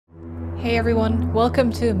Hey everyone,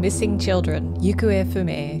 welcome to Missing Children. Yukue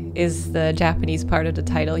Fume is the Japanese part of the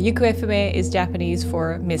title. Yukue Fume is Japanese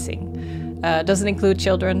for missing. Doesn't include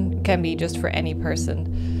children, can be just for any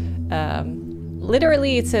person.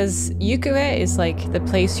 Literally it says Yukue is like the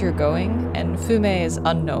place you're going and Fume is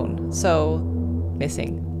unknown, so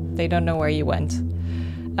missing. They don't know where you went.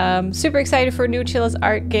 Super excited for a new Chilla's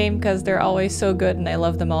art game because they're always so good and I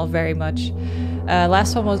love them all very much.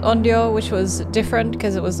 Last one was Onryo, which was different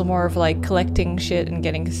because it was more of like collecting shit and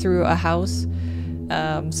getting through a house.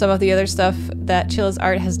 Some of the other stuff that Chilla's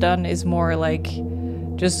art has done is more like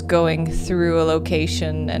just going through a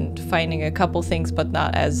location and finding a couple things, but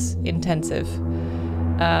not as intensive.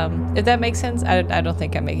 If that makes sense, I don't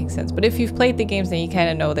think I'm making sense. But if you've played the games, then you kind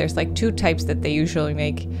of know there's like two types that they usually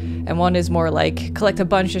make. And one is more like collect a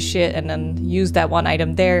bunch of shit and then use that one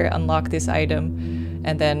item there, unlock this item,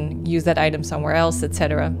 and then use that item somewhere else,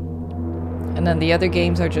 etc. And then the other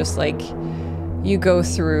games are just like you go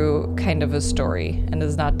through kind of a story and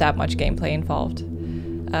there's not that much gameplay involved.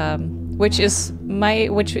 Which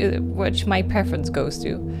my preference goes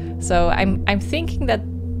to. So I'm thinking that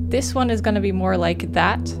this one is going to be more like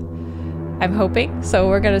that. I'm hoping. So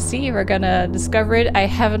we're going to see. We're going to discover it. I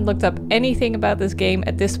haven't looked up anything about this game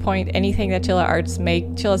at this point. Anything that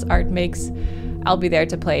Chilla's art makes, I'll be there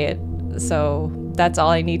to play it. So that's all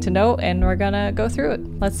I need to know, and we're going to go through it.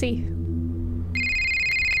 Let's see.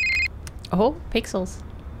 Oh, pixels.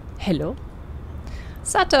 Hello.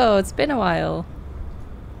 Sato, it's been a while.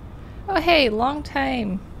 Oh hey, long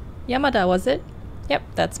time. Yamada, was it? Yep,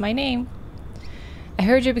 that's my name. I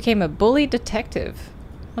heard you became a bully detective.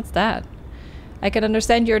 What's that? I can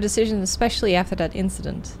understand your decision, especially after that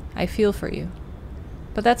incident. I feel for you.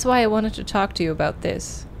 But that's why I wanted to talk to you about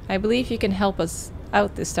this. I believe you can help us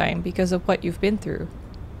out this time because of what you've been through.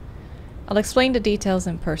 I'll explain the details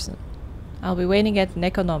in person. I'll be waiting at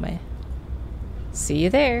Nekonome. See you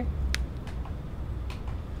there.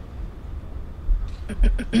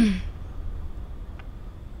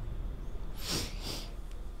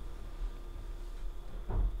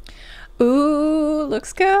 Ooh,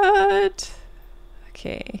 looks good.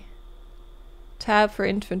 Okay. Tab for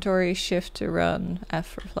inventory, shift to run, F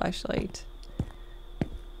for flashlight.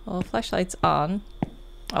 Well, flashlight's on.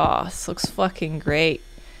 Oh, this looks fucking great.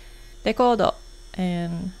 Dekodo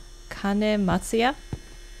and Kane Matsuya?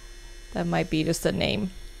 That might be just a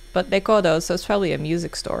name. But Dekodo, so it's probably a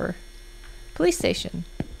music store. Police station.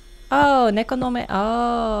 Oh, Nekonome.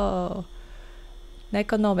 Oh.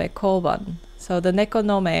 Nekonome Koban. So the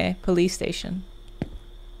Nekonome police station.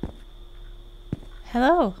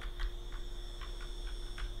 Hello.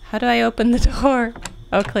 How do I open the door?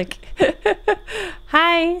 Oh, click.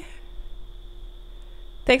 Hi.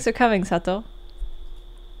 Thanks for coming, Sato.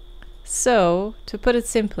 So, to put it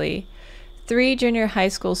simply, 3 junior high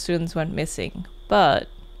school students went missing, but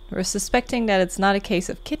we're suspecting that it's not a case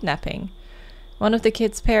of kidnapping. One of the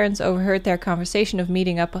kids' parents overheard their conversation of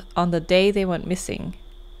meeting up on the day they went missing.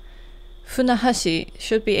 Funahashi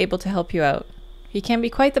should be able to help you out. He can be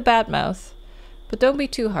quite the bad mouth, but don't be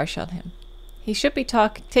too harsh on him. He should be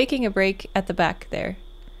taking a break at the back there.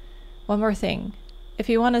 One more thing. If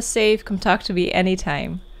you want to save, come talk to me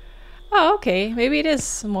anytime. Oh, okay. Maybe it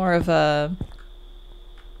is more of a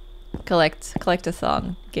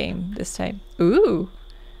collect-a-thon game this time. Ooh,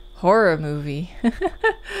 horror movie.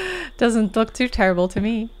 Doesn't look too terrible to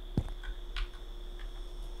me.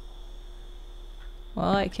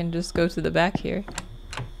 Well, I can just go to the back here.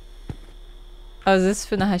 Oh, is this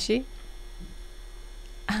Funahashi?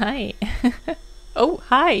 Hi. Oh,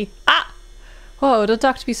 hi. Ah! Whoa, don't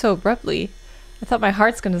talk to me so abruptly. I thought my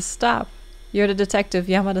heart's gonna stop. You're the detective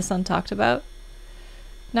Yamada-san talked about?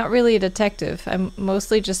 Not really a detective. I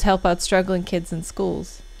mostly just help out struggling kids in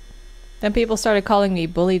schools. Then people started calling me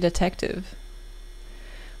bully detective.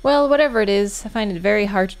 Well, whatever it is, I find it very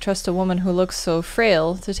hard to trust a woman who looks so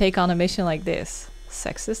frail to take on a mission like this.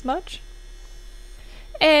 Sexist much?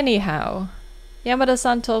 Anyhow,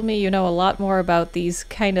 Yamada-san told me you know a lot more about these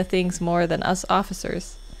kind of things more than us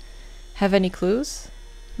officers. Have any clues?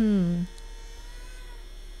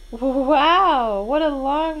 Wow, what a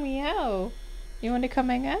long meow. You want to come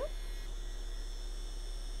hang out?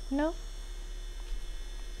 No?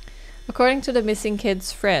 According to the missing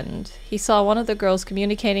kid's friend, he saw one of the girls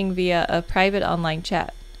communicating via a private online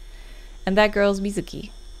chat. And that girl's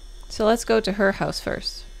Mizuki. So let's go to her house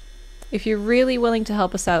first. If you're really willing to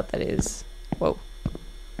help us out, that is. Whoa.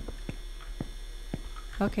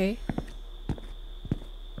 Okay.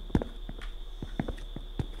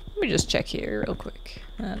 Let me just check here real quick.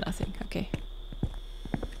 Nothing. Okay.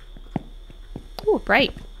 Ooh,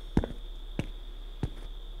 bright.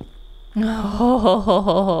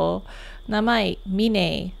 Oh, Namai,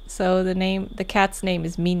 Mine. So the cat's name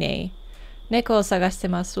is Mine. Neko o sagashite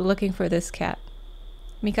masu. We're looking for this cat.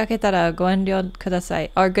 Mikaketara go enryo kudasai.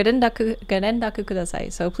 Or gorendaku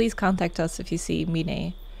kudasai. So please contact us if you see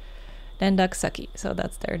Mine. Rendaku saki. So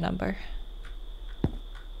that's their number.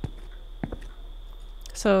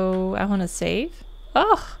 So I want to save.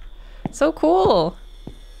 Oh, so cool.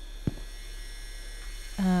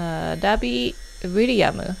 Dabi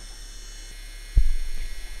William.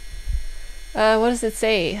 What does it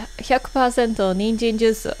say? 100% ninjin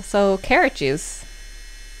juice. So carrot juice.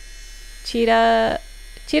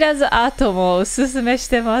 Chira's art mo osusume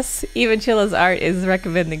shitemasu. Even Chilla's art is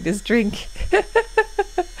recommending this drink.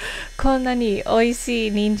 こんなに美味し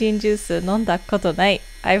い人参ジュース飲んだことない.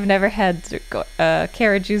 I've never had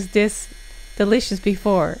carrot juice this delicious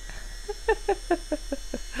before.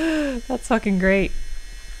 That's fucking great.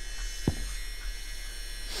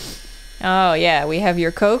 Oh yeah, we have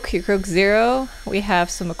your Coke Zero. We have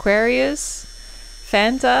some Aquarius,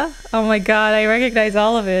 Fanta. Oh my god, I recognize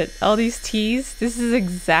all of it. All these teas. This is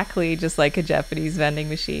exactly just like a Japanese vending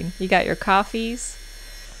machine. You got your coffees.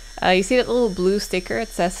 You see that little blue sticker? It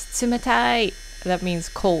says tsumetai. That means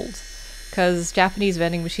cold. Because Japanese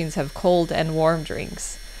vending machines have cold and warm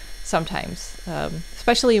drinks. Sometimes.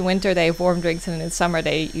 Especially in winter they have warm drinks, and in summer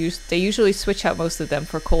they usually switch out most of them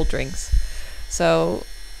for cold drinks. So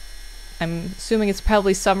I'm assuming it's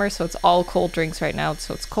probably summer, so it's all cold drinks right now.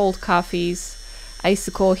 So it's cold coffees, ice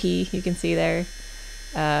coffee, you can see there.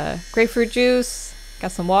 Grapefruit juice,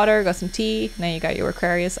 got some water, got some tea, now you got your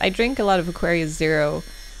Aquarius. I drink a lot of Aquarius Zero.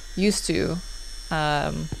 Used to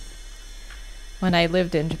when I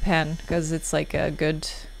lived in Japan, because it's like a good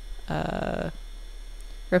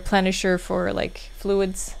replenisher for like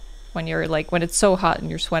fluids when you're like when it's so hot and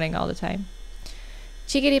you're sweating all the time.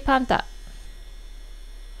 Chigiri panta.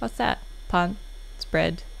 What's that? Pan. It's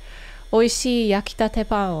bread. Oishii yakitate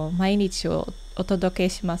pan o mainichi o otodoke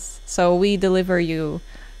shimasu. So we deliver you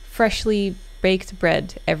freshly baked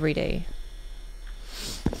bread every day.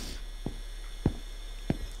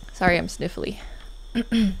 Sorry, I'm sniffly.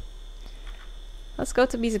 Let's go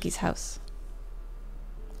to Mizuki's house.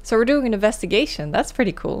 So we're doing an investigation. That's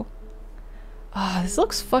pretty cool. Oh, this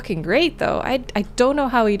looks fucking great, though. I don't know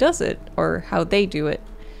how he does it, or how they do it.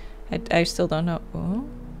 I still don't know. Oh,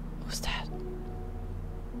 what's that?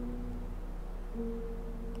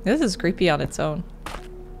 This is creepy on its own.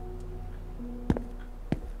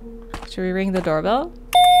 Should we ring the doorbell?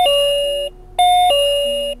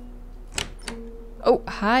 Oh,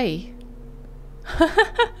 hi.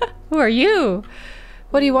 Who are you?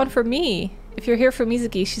 What do you want from me? If you're here for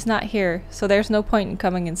Mizuki, she's not here, so there's no point in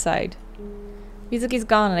coming inside. Mizuki's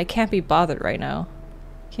gone and I can't be bothered right now.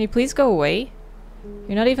 Can you please go away?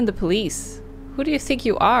 You're not even the police. Who do you think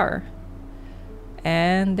you are?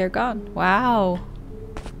 And they're gone. Wow.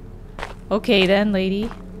 Okay then, lady.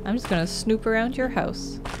 I'm just gonna snoop around your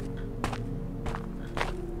house.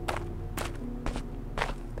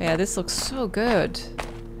 But yeah, this looks so good.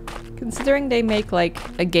 Considering they make like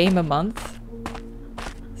a game a month.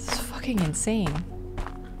 This is fucking insane.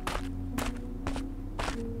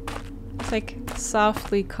 It's like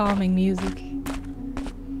softly calming music. Do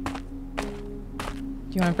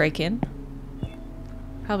you want to break in?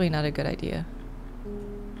 Probably not a good idea.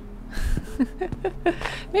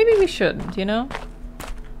 Maybe we shouldn't, you know?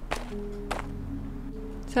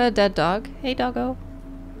 Is that a dead dog? Hey, doggo.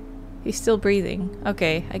 He's still breathing.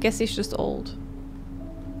 Okay, I guess he's just old.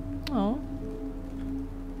 Oh.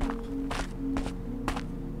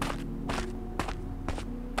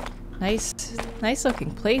 Nice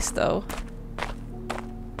looking place, though.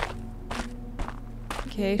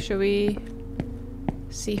 Okay, should we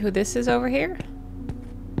see who this is over here?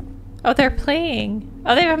 Oh, they're playing.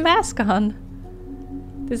 Oh, they have a mask on.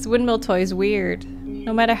 This windmill toy is weird.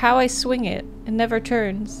 No matter how I swing it, it never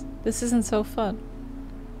turns. This isn't so fun.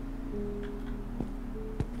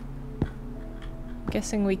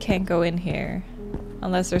 Guessing we can't go in here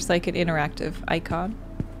unless there's like an interactive icon.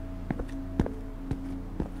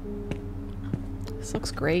 This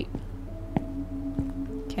looks great.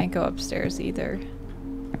 Can't go upstairs either.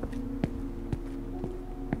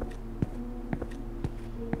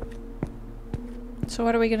 So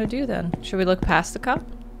what are we gonna do then? Should we look past the cop?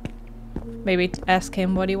 Maybe ask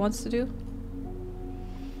him what he wants to do?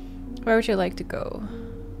 Where would you like to go?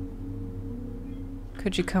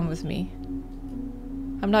 Could you come with me?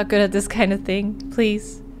 I'm not good at this kind of thing.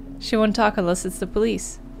 Please. She won't talk unless it's the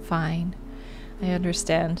police. Fine. I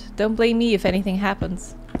understand. Don't blame me if anything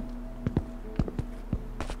happens.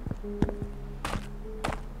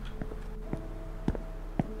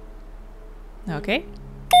 Okay.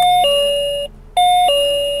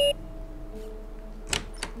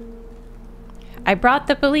 I brought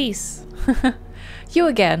the police. You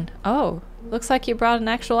again. Oh, looks like you brought an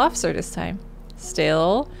actual officer this time.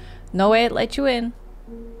 Still, no way I'd let you in.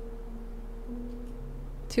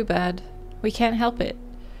 Too bad. We can't help it.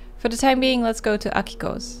 For the time being, let's go to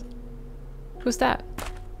Akiko's. Who's that?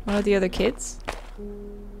 One of the other kids?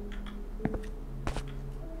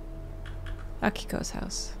 Akiko's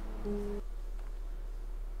house.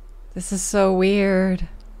 This is so weird.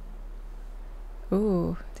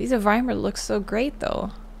 Ooh, these environment looks so great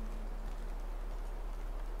though.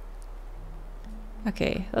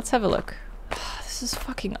 Okay, let's have a look. This is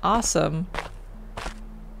fucking awesome.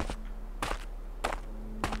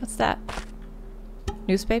 What's that?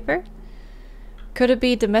 Newspaper? Could it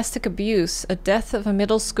be domestic abuse? A death of a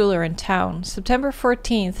middle schooler in town. September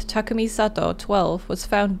 14th, Takumi Sato, 12, was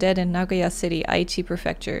found dead in Nagoya City, Aichi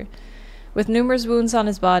Prefecture. With numerous wounds on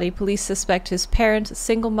his body, police suspect his parent,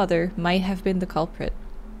 single mother, might have been the culprit.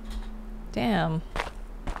 Damn.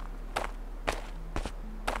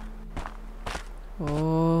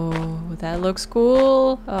 Oh, that looks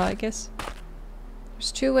cool. Oh, I guess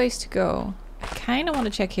there's 2 ways to go. I kind of want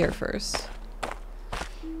to check here first.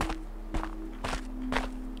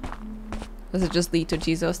 Does it just lead to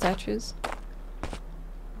Jizo statues?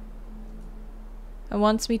 It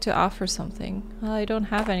wants me to offer something. Well, I don't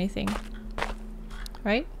have anything.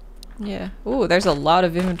 Right? Yeah. Ooh, there's a lot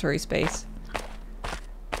of inventory space.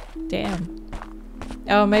 Damn.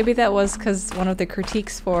 Oh, maybe that was because one of the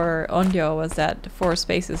critiques for Onryo was that 4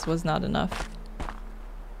 spaces was not enough.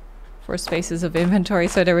 4 spaces of inventory,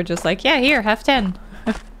 so they were just like, yeah, here, have 10.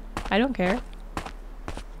 I don't care.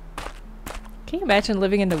 Can you imagine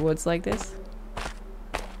living in the woods like this?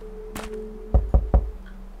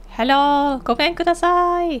 Hello! Gomen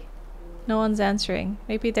kudasai! No one's answering.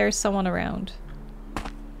 Maybe there's someone around.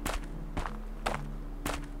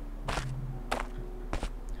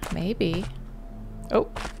 Maybe. Oh.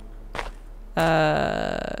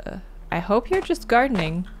 I hope you're just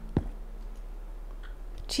gardening.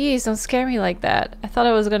 Jeez, don't scare me like that. I thought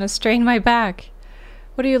I was gonna strain my back.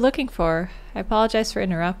 What are you looking for? I apologize for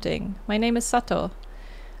interrupting. My name is Sato.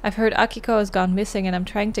 I've heard Akiko has gone missing and I'm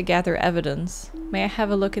trying to gather evidence. May I have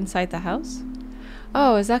a look inside the house?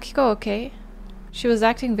 Oh, is Akiko okay? She was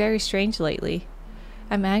acting very strange lately.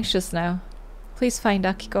 I'm anxious now. Please find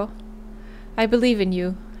Akiko. I believe in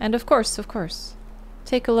you. And of course.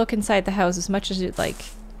 Take a look inside the house as much as you'd like.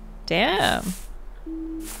 Damn.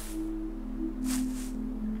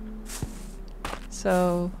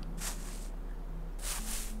 So...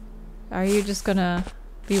 are you just gonna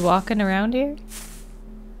be walking around here?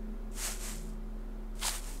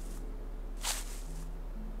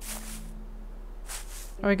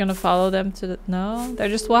 Are we gonna follow them to the... no? They're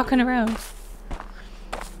just walking around.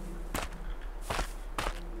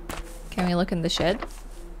 Can we look in the shed?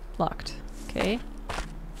 Locked. Okay.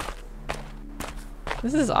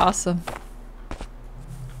 This is awesome.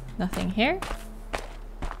 Nothing here?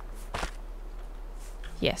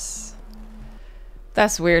 Yes.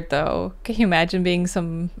 That's weird though. Can you imagine being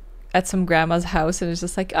at some grandma's house and it's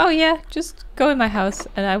just like, oh yeah, just go in my house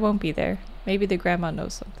and I won't be there. Maybe the grandma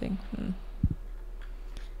knows something.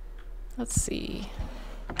 Let's see.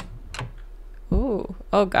 Ooh.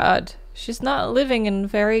 Oh god. She's not living in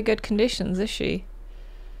very good conditions, is she?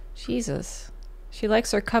 Jesus. She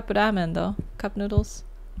likes her cup ramen though. Cup noodles.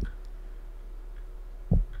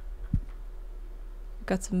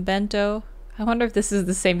 Got some bento. I wonder if this is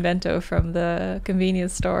the same bento from the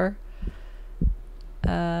convenience store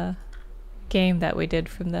game that we did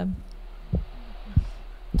from them.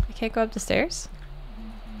 I can't go up the stairs?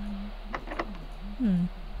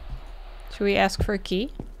 Should we ask for a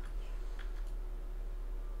key?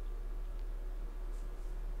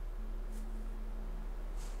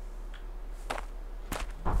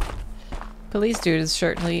 Police dude is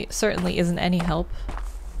certainly isn't any help.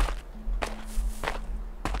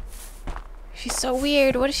 She's so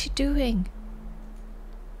weird. What is she doing?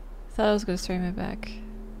 I thought I was gonna strain my back.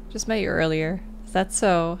 Just met you earlier. Is that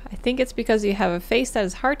so? I think it's because you have a face that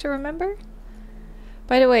is hard to remember?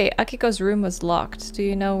 By the way, Akiko's room was locked. Do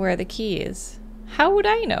you know where the key is? How would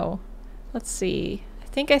I know? Let's see. I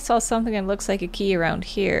think I saw something that looks like a key around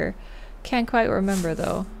here. Can't quite remember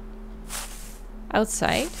though.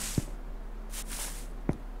 Outside?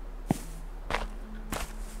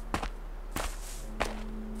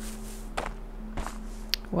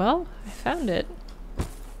 Well, I found it.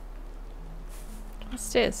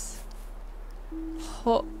 What's this?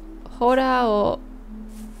 Hora o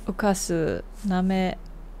ukasu nama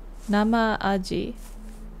aji.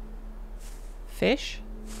 Fish?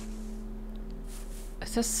 It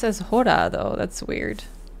just says hora though, that's weird.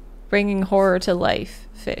 Bringing horror to life.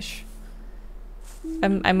 Fish.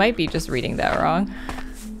 I might be just reading that wrong.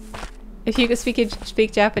 If you could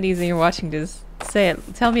speak Japanese and you're watching this, say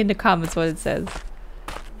it. Tell me in the comments what it says.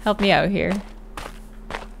 Help me out here.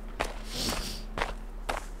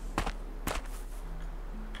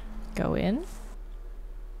 Go in.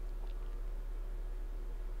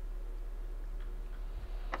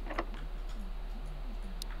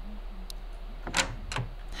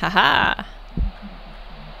 Haha!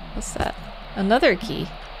 What's that? Another key.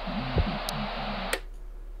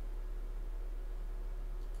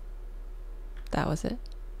 That was it.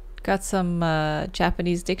 Got some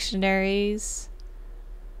Japanese dictionaries.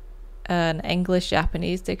 An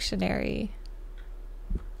English-Japanese dictionary.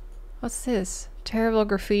 What's this? Terrible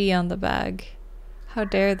graffiti on the bag. How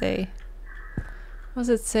dare they? What does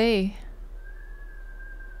it say?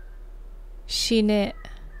 Shine.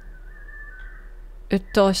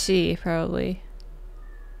 Utoshi, probably.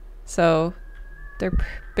 So, they're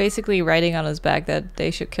basically writing on his bag that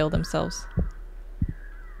they should kill themselves.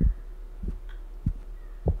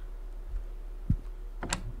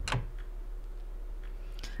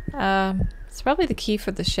 It's probably the key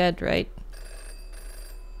for the shed, right?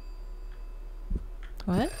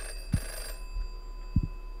 What?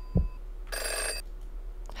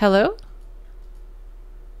 Hello?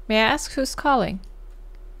 May I ask who's calling?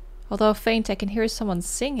 Although faint, I can hear someone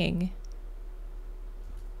singing.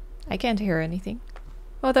 I can't hear anything.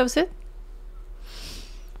 Oh, that was it?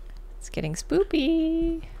 It's getting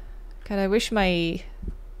spoopy. God, I wish my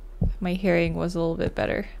hearing was a little bit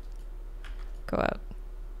better. Go out.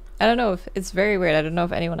 I don't know if it's very weird. I don't know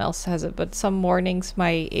if anyone else has it, but some mornings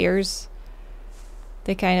my ears,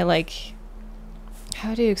 they kind of like,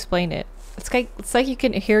 how do you explain it? It's like you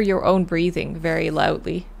can hear your own breathing very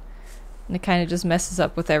loudly, and it kind of just messes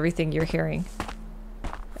up with everything you're hearing.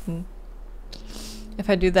 And if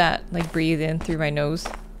I do that, like breathe in through my nose,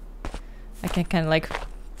 I can kind of like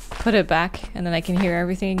put it back, and then I can hear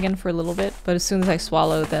everything again for a little bit. But as soon as I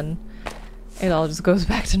swallow, then it all just goes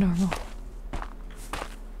back to normal.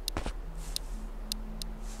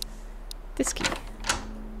 This key.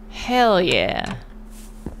 Hell yeah.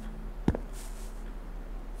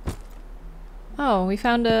 Oh, we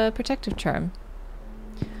found a protective charm.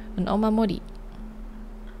 An omamori.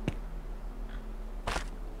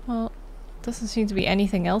 Well, doesn't seem to be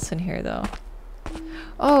anything else in here though.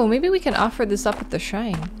 Oh, maybe we can offer this up at the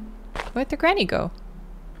shrine. Where'd the granny go?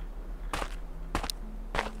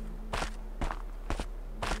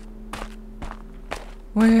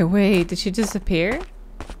 Wait, did she disappear?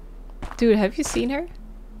 Dude, have you seen her?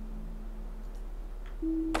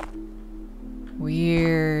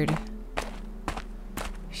 Weird.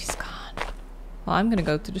 She's gone. Well, I'm gonna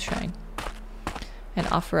go to the shrine and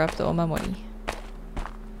offer up the omamori.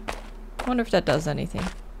 I wonder if that does anything.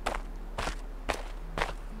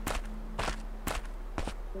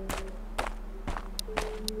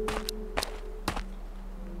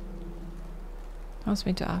 Wants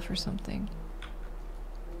me to offer something.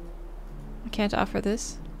 I can't offer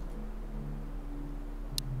this.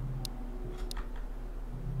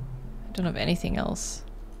 I don't have anything else.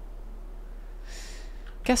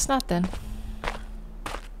 Guess not then.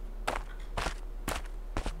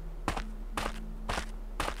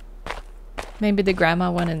 Maybe the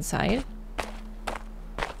grandma went inside?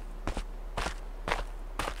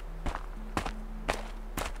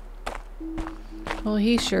 Well,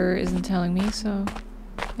 he sure isn't telling me, so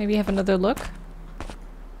maybe have another look.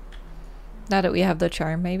 Now that we have the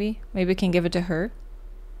charm, maybe we can give it to her.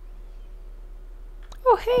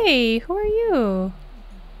 Oh, hey, who are you?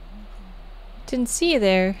 Didn't see you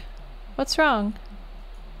there. What's wrong?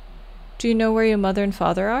 Do you know where your mother and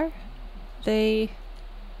father are? They're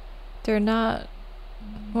not...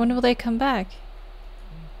 When will they come back?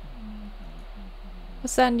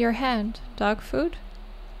 What's that in your hand? Dog food?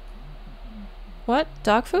 What?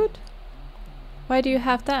 Dog food? Why do you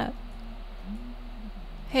have that?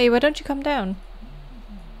 Hey, why don't you come down?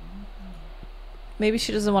 Maybe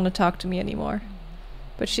she doesn't want to talk to me anymore.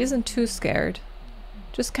 But she isn't too scared.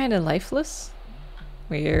 Just kind of lifeless?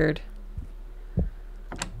 Weird.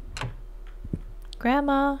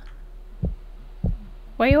 Grandma?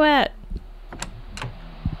 Where you at?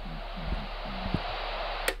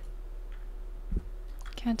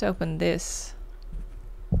 Can't open this.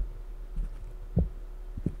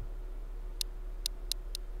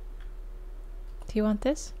 Do you want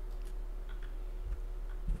this?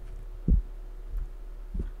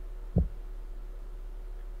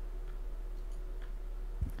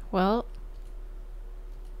 Well,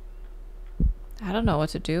 I don't know what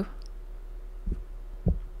to do.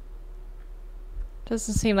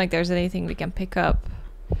 Doesn't seem like there's anything we can pick up.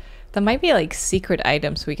 There might be like secret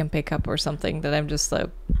items we can pick up or something that I'm just like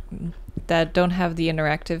that don't have the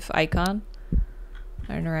interactive icon.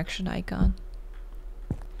 Or interaction icon.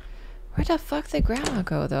 Where the fuck did grandma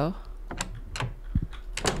go though?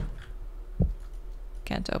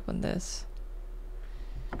 Can't open this.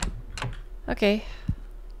 Okay.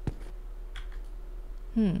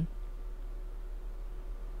 Should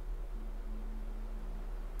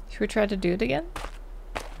we try to do it again?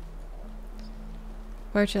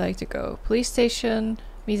 Where'd you like to go? Police station,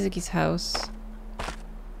 Mizuki's house.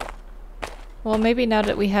 Well, maybe now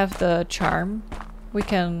that we have the charm, we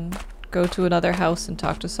can go to another house and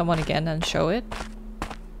talk to someone again and show it.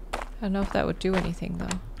 I don't know if that would do anything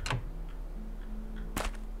though.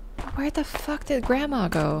 Where the fuck did grandma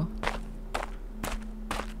go?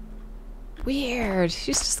 Weird,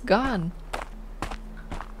 she's just gone.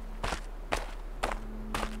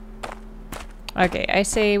 Okay, I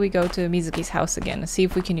say we go to Mizuki's house again and see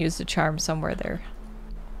if we can use the charm somewhere there.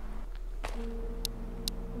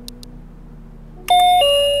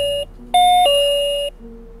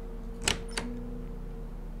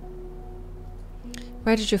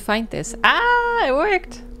 Where did you find this? Ah, it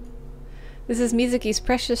worked! This is Mizuki's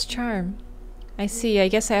precious charm. I see, I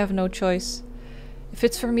guess I have no choice. If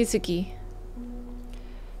it's for Mizuki.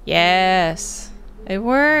 Yes! It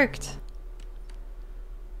worked!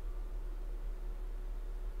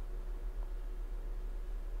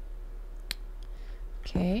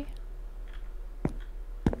 Okay.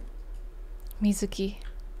 Mizuki.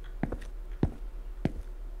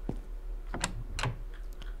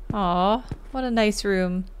 Aw, what a nice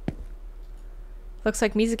room. Looks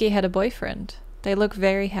like Mizuki had a boyfriend. They look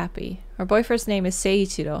very happy. Her boyfriend's name is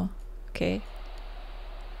Seiichiro. Okay.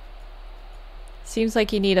 Seems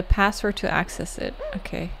like you need a password to access it.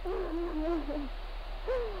 Okay.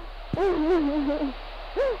 Where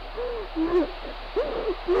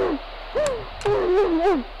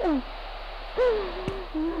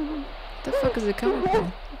the fuck is it coming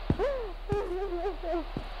from?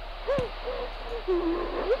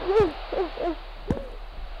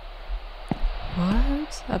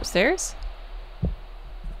 What? Upstairs?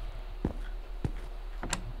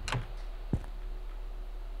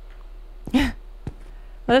 Well,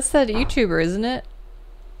 that's that YouTuber, isn't it?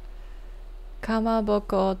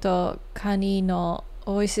 Kamaboko to kani no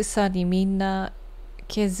oishisa ni minna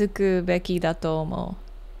kizuku beki da to omou.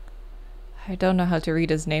 I don't know how to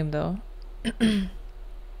read his name though.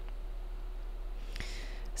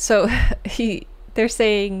 So they're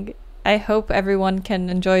saying, I hope everyone can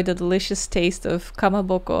enjoy the delicious taste of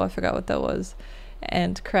kamaboko, I forgot what that was,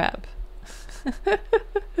 and crab.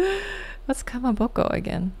 What's kamaboko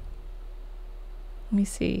again? Let me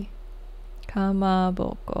see.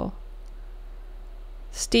 Kamaboko.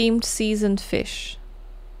 Steamed seasoned fish.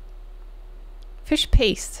 Fish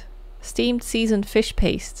paste. Steamed seasoned fish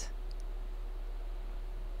paste.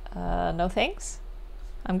 No thanks.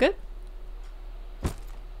 I'm good.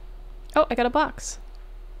 Oh, I got a box.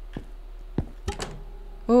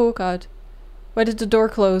 Oh god. Why did the door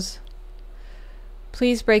close?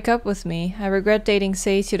 Please break up with me. I regret dating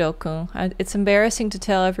Seiichiro-kun. It's embarrassing to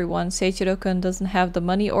tell everyone Seiichiro-kun doesn't have the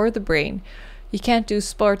money or the brain. You can't do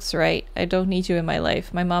sports right. I don't need you in my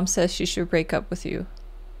life. My mom says she should break up with you.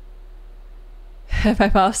 My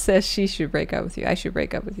mom says she should break up with you. I should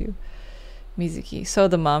break up with you. Mizuki. So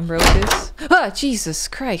the mom wrote this. Ah, Jesus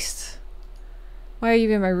Christ. Why are you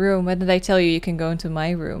in my room? When did I tell you you can go into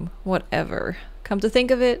my room? Whatever. Come to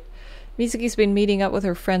think of it, Mizuki's been meeting up with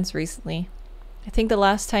her friends recently. I think the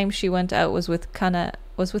last time she went out was with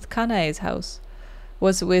Kanae's house.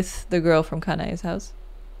 Was with the girl from Kanae's house.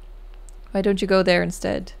 Why don't you go there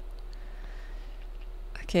instead?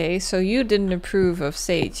 Okay, so you didn't approve of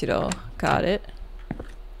Seiichiro. Got it.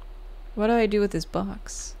 What do I do with this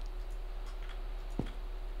box?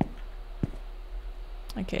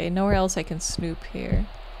 Okay, nowhere else I can snoop here.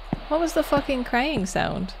 What was the fucking crying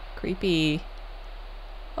sound? Creepy.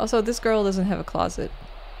 Also, this girl doesn't have a closet.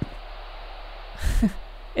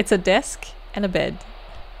 It's a desk and a bed.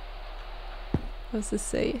 What does this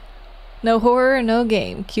say? No horror, no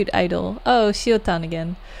game. Cute idol. Oh, Shiotan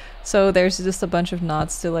again. So there's just a bunch of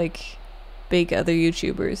nods to like big other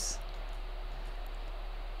YouTubers.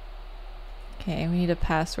 Okay, we need a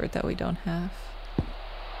password that we don't have.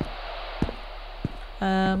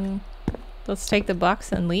 Let's take the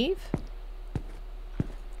box and leave.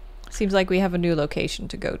 Seems like we have a new location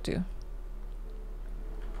to go to.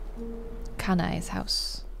 Kanae's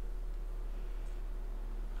house.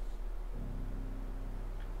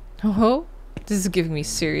 Oh, this is giving me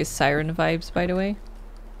serious siren vibes, by the way.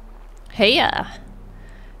 Hey,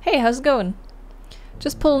 hey, how's it going?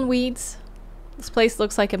 Just pulling weeds. This place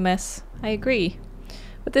looks like a mess. I agree.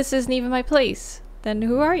 But this isn't even my place. Then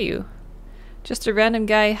who are you? Just a random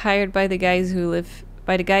guy hired by the guy who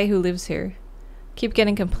lives here. Keep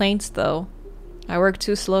getting complaints though. I work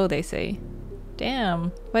too slow, they say.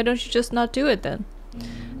 Damn. Why don't you just not do it then?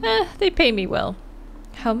 They pay me well.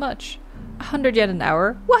 How much? 100 yen an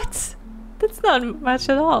hour? What? That's not much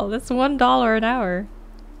at all. That's $1 an hour.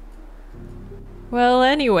 Well,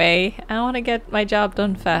 anyway, I want to get my job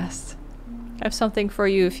done fast. I have something for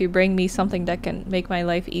you if you bring me something that can make my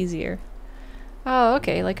life easier. Oh,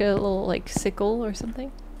 okay, like a little, like, sickle or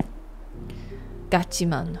something?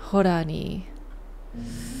 Gachiman, hora ni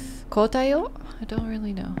kotai yo? I don't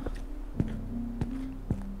really know.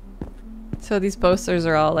 So these posters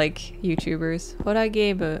are all, like, YouTubers. Hora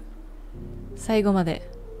game. Saigo made.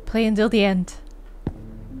 Play until the end.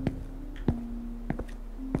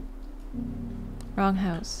 Wrong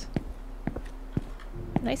house.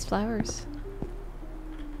 Nice flowers.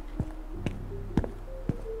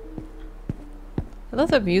 I love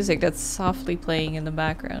the music that's softly playing in the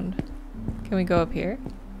background. Can we go up here?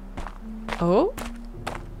 Oh?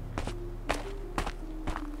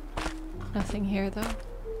 Nothing here though.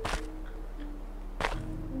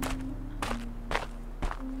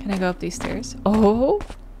 Can I go up these stairs? Oh!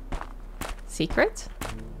 Secret?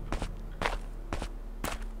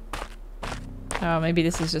 Oh, maybe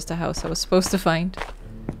this is just a house I was supposed to find.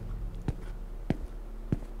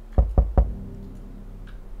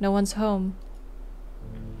 No one's home.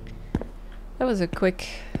 That was a quick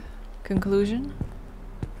conclusion.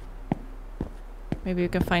 Maybe we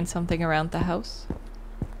can find something around the house.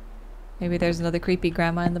 Maybe there's another creepy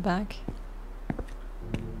grandma in the back.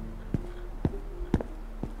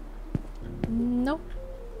 Nope.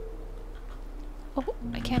 Oh,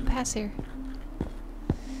 I can't pass here.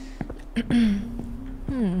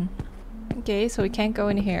 Okay, so we can't go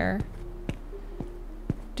in here.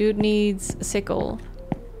 Dude needs a sickle.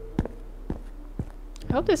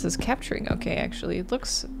 I hope this is capturing okay, actually. It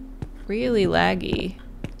looks really laggy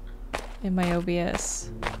in my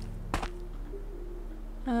OBS.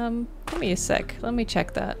 Give me a sec. Let me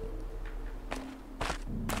check that.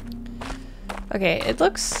 Okay, it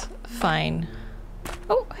looks fine.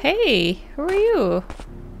 Oh, hey! Who are you?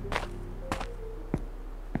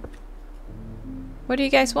 What do you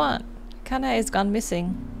guys want? Kana has gone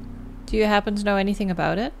missing. Do you happen to know anything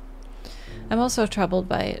about it? I'm also troubled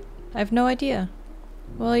by it. I have no idea.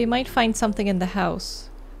 Well, you might find something in the house.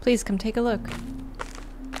 Please come take a look.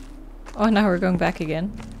 Oh, now we're going back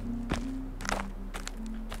again.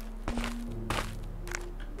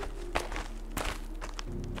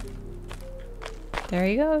 There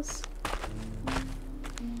he goes.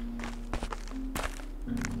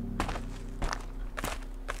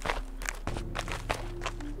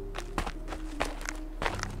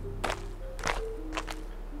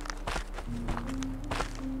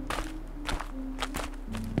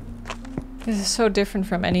 This is so different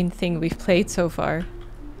from anything we've played so far.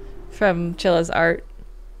 From Chilla's art.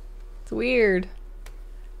 It's weird.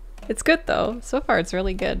 It's good though. So far it's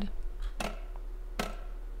really good.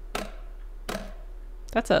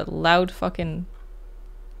 That's a loud fucking...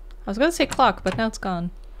 I was gonna say clock, but now it's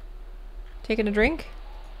gone. Taking a drink?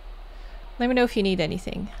 Let me know if you need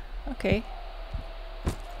anything. Okay.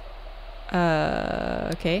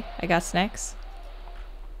 Okay. I got snacks.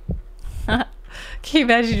 Can you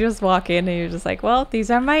imagine you just walk in and you're just like, well,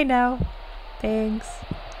 these are mine now. Thanks.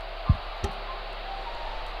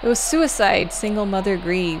 It was suicide, single mother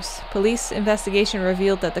grieves. Police investigation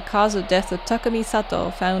revealed that the cause of death of Takumi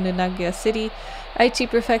Sato, found in Nagoya City, Aichi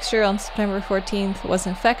Prefecture on September 14th, was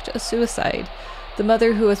in fact a suicide. The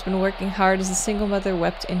mother, who has been working hard as a single mother,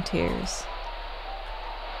 wept in tears.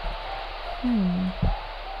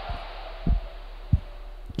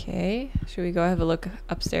 Okay, should we go have a look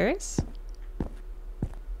upstairs?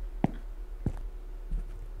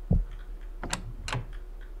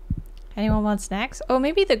 Anyone want snacks? Oh,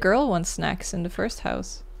 maybe the girl wants snacks in the first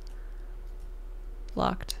house.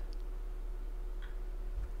 Locked.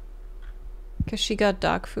 Because she got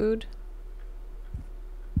dog food.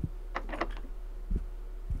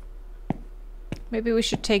 Maybe we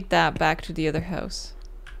should take that back to the other house.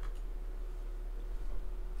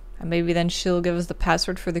 And maybe then she'll give us the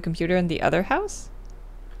password for the computer in the other house?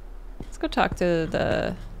 Let's go talk to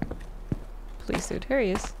the police dude. Here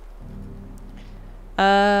he is.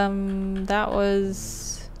 That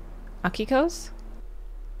was Akiko's?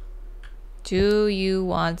 Do you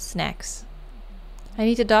want snacks? I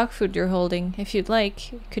need the dog food you're holding. If you'd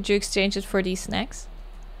like, could you exchange it for these snacks?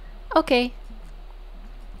 Okay.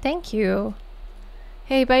 Thank you.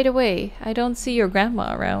 Hey, by the way, I don't see your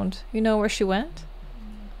grandma around. You know where she went?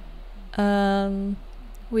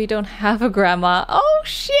 We don't have a grandma. Oh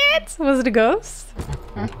shit! Was it a ghost?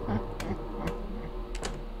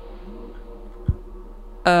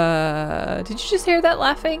 Did you just hear that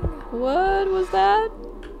laughing? What was that?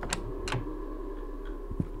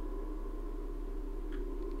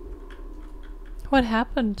 What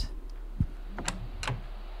happened?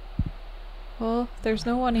 Well, there's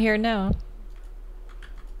no one here now.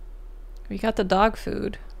 We got the dog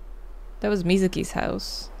food. That was Mizuki's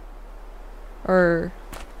house. Or...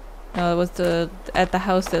 no, it was at the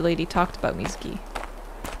house that lady talked about Mizuki.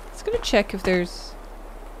 Let's gonna check if there's...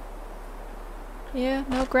 yeah,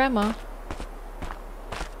 no grandma.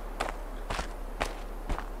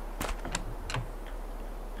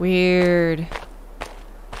 Weird.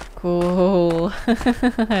 Cool.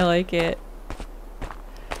 I like it.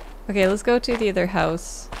 Okay, let's go to the other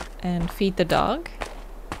house and feed the dog.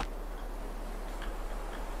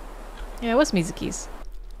 Yeah, it was Mizuki's.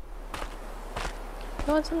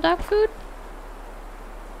 You want some dog food?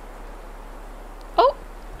 Oh!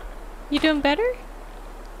 You doing better?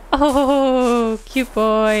 Oh, cute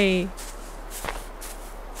boy.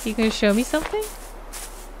 You gonna show me something?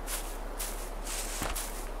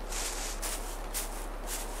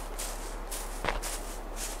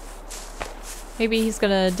 Maybe he's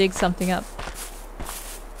gonna dig something up.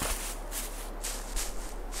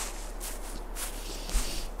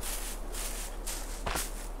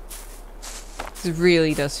 This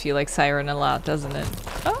really does feel like Siren a lot, doesn't it?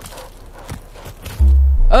 Oh!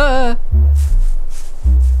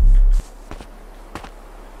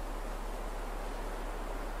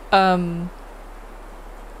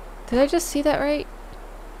 Did I just see that right?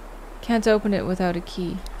 Can't open it without a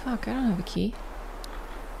key. Fuck, I don't have a key.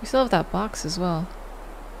 We still have that box as well.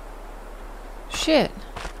 Shit.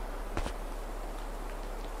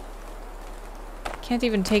 Can't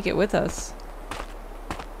even take it with us.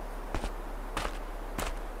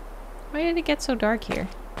 Why did it get so dark here?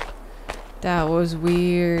 That was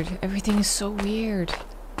weird. Everything is so weird.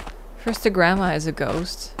 First the grandma is a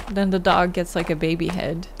ghost, then the dog gets like a baby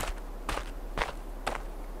head.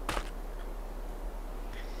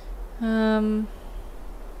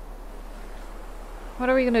 What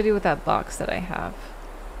are we gonna do with that box that I have?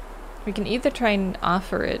 We can either try and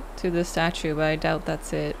offer it to the statue, but I doubt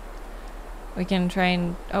that's it. We can try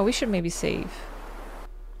and... oh, we should maybe save.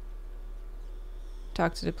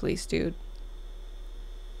 Talk to the police, dude.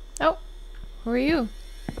 Oh, who are you?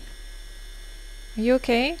 Are you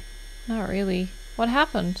okay? Not really. What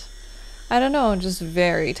happened? I don't know, I'm just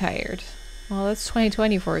very tired. Well, that's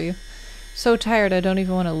 2020 for you. So tired I don't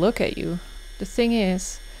even want to look at you. The thing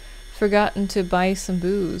is, forgotten to buy some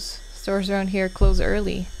booze. Stores around here close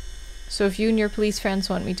early. So if you and your police friends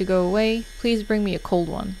want me to go away, please bring me a cold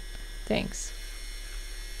one. Thanks.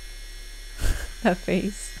 That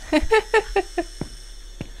face.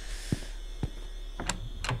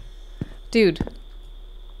 Dude.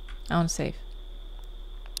 I want to save.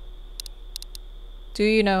 Do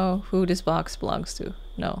you know who this box belongs to?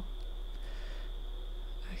 No.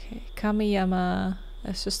 Okay, Kamiyama.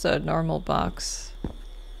 That's just a normal box.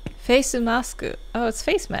 Face and mask. Oh, it's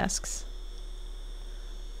face masks.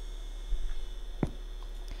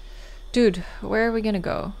 Dude, where are we gonna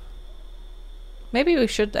go? Maybe we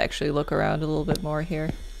should actually look around a little bit more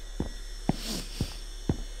here.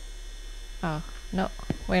 Oh, no.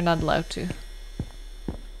 We're not allowed to.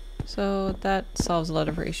 So that solves a lot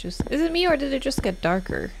of our issues. Is it me or did it just get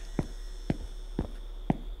darker?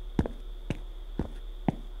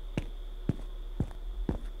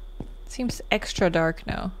 It seems extra dark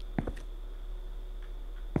now.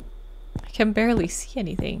 I can barely see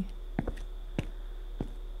anything.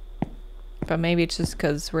 But maybe it's just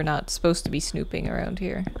because we're not supposed to be snooping around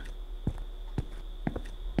here.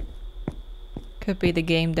 Could be the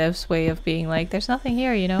game dev's way of being like, there's nothing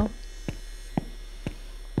here, you know?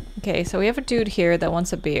 Okay, so we have a dude here that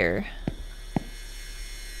wants a beer.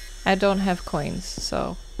 I don't have coins,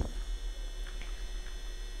 so...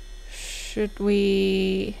 should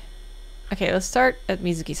we... okay, let's start at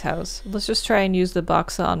Mizuki's house. Let's just try and use the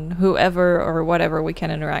box on whoever or whatever we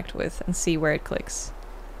can interact with and see where it clicks.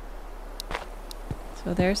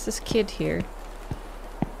 So there's this kid here.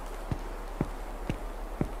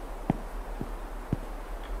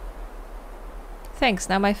 Thanks,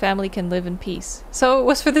 now my family can live in peace. So it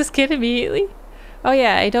was for this kid immediately? Oh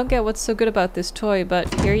yeah, I don't get what's so good about this toy,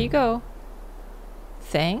 but here you go.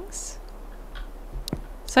 Thanks?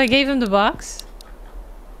 So I gave him the box?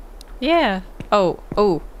 Yeah. Oh,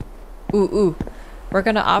 oh. Ooh. We're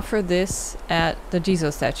gonna offer this at the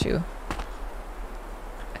Jesus statue.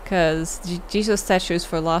 Because Jesus statue is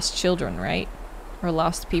for lost children, right? Or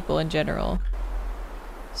lost people in general.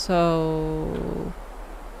 So...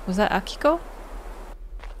 Was that Akiko?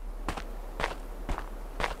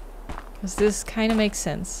 Because this kind of makes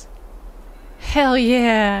sense. Hell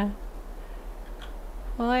yeah!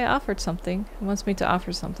 Well, I offered something. He wants me to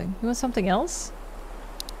offer something. You want something else?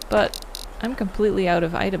 But I'm completely out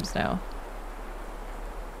of items now.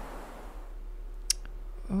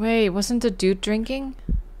 Wait, wasn't the dude drinking?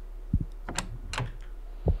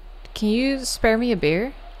 Can you spare me a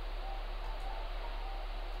beer?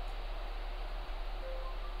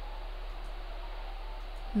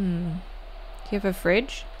 Do you have a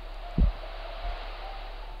fridge?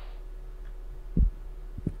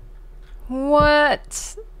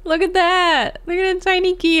 What? Look at that! Look at a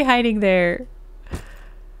tiny key hiding there.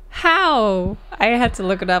 How? I had to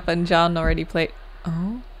look it up and John already played...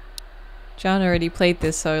 Oh? John already played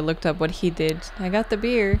this, so I looked up what he did. I got the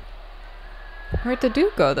beer. Where'd the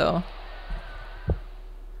dude go, though?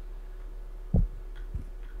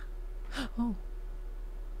 Oh.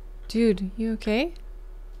 Dude, you okay?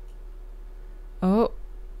 Oh.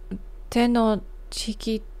 Te no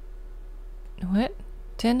chiki... What?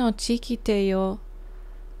 Te no chiki te yo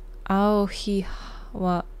aohi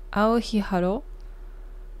wa aohi haro?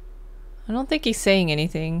 I don't think he's saying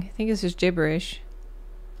anything. I think it's just gibberish.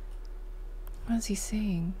 What is he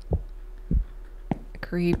saying?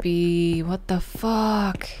 Creepy. What the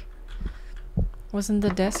fuck? Wasn't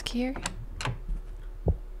the desk here?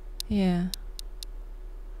 Yeah.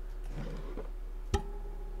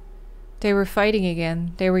 They were fighting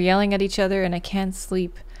again. They were yelling at each other and I can't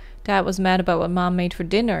sleep. Dad was mad about what Mom made for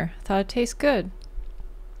dinner. Thought it tastes good.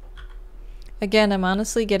 Again, I'm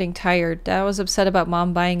honestly getting tired. Dad was upset about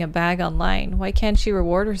Mom buying a bag online. Why can't she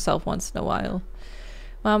reward herself once in a while?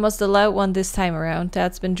 Mom was the loud one this time around.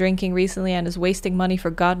 Dad's been drinking recently and is wasting money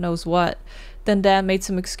for God knows what. Then Dad made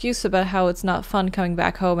some excuse about how it's not fun coming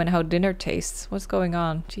back home and how dinner tastes. What's going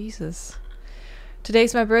on? Jesus.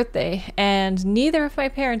 Today's my birthday, and neither of my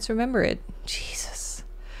parents remember it. Jesus.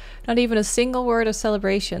 Not even a single word of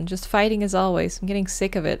celebration, just fighting as always. I'm getting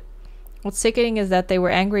sick of it. What's sickening is that they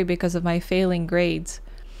were angry because of my failing grades.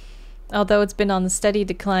 Although it's been on a steady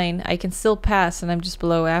decline, I can still pass and I'm just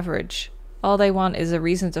below average. All they want is a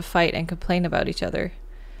reason to fight and complain about each other.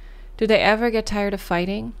 Do they ever get tired of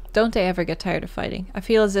fighting? Don't they ever get tired of fighting? I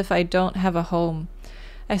feel as if I don't have a home.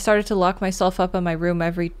 I started to lock myself up in my room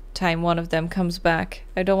every time one of them comes back.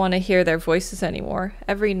 I don't want to hear their voices anymore.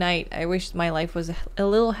 Every night I wish my life was a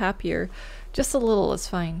little happier. Just a little is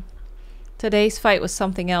fine. Today's fight was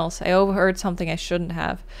something else. I overheard something I shouldn't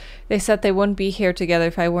have. They said they wouldn't be here together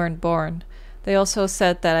if I weren't born. They also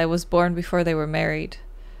said that I was born before they were married.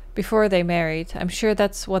 Before they married. I'm sure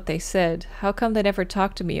that's what they said. How come they never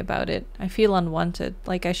talked to me about it? I feel unwanted,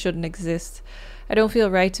 like I shouldn't exist. I don't feel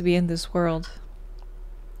right to be in this world.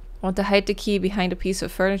 I want to hide the key behind a piece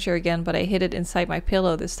of furniture again, but I hid it inside my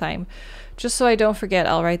pillow this time. Just so I don't forget,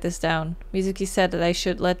 I'll write this down. Mizuki said that I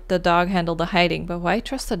should let the dog handle the hiding, but why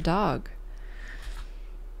trust a dog?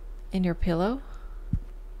 In your pillow?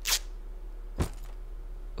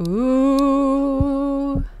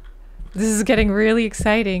 Ooh. This is getting really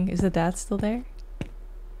exciting. Is the dad still there?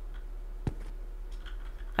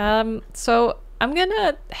 So I'm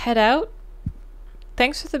gonna head out.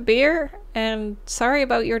 Thanks for the beer, and sorry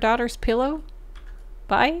about your daughter's pillow.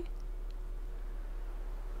 Bye.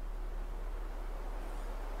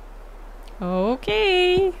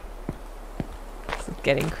 Okay. This is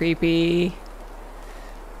getting creepy.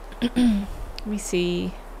 Let me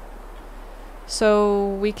see. So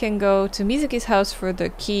we can go to Mizuki's house for the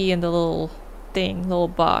key and the little thing, little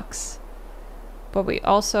box. But we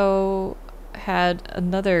also had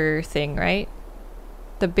another thing, right?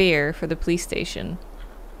 The beer for the police station.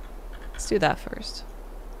 Let's do that first.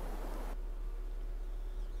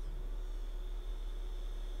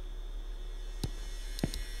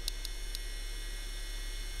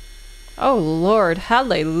 Oh Lord,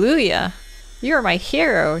 hallelujah! You are my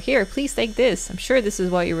hero. Here, please take this. I'm sure this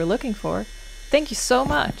is what you were looking for. Thank you so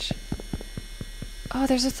much. Oh,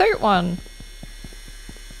 there's a third one.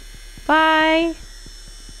 Bye.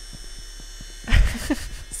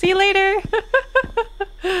 See you later.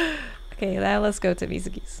 Okay, now let's go to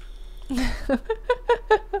Mizuki's. That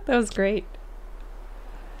was great.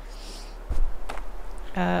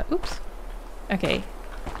 Oops. Okay.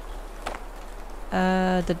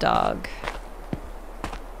 The dog.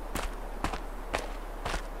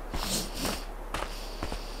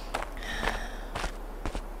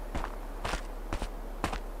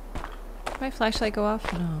 Did my flashlight go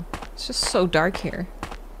off? No. It's just so dark here.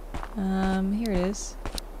 Here it is.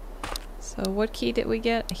 So what key did we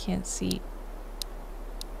get? I can't see.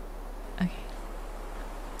 Okay.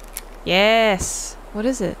 Yes! What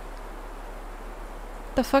is it?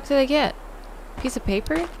 The fuck did I get? Piece of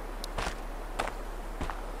paper?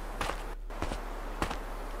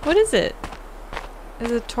 What is it?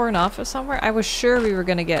 Is it torn off or somewhere? I was sure we were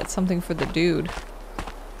gonna get something for the dude.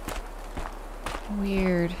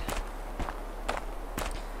 Weird.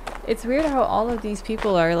 It's weird how all of these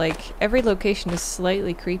people are like, every location is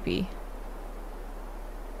slightly creepy.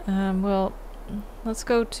 Well, let's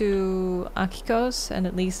go to Akiko's and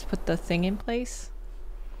at least put the thing in place.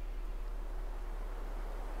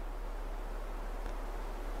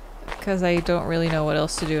 Because I don't really know what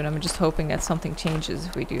else to do and I'm just hoping that something changes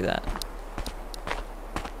if we do that.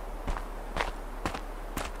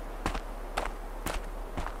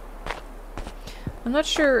 I'm not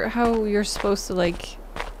sure how you're supposed to like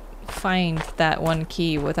find that one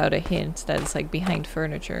key without a hint that it's like behind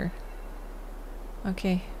furniture.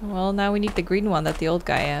 Okay, well now we need the green one that the old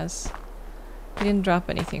guy has. He didn't drop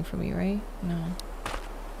anything for me, right? No.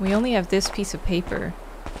 We only have this piece of paper.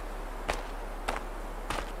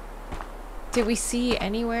 Did we see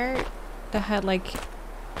anywhere that had like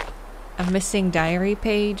a missing diary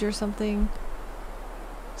page or something?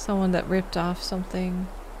 Someone that ripped off something?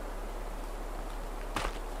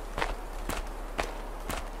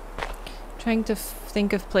 Trying to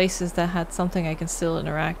think of places that had something I can still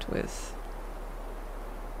interact with.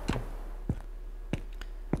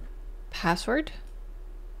 Password?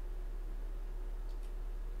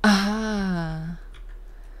 Ah.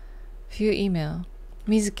 View email.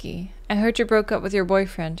 Mizuki, I heard you broke up with your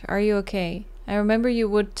boyfriend. Are you okay? I remember you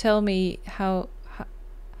would tell me how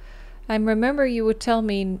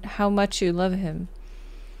much you love him.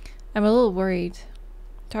 I'm a little worried.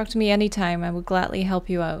 Talk to me anytime. I would gladly help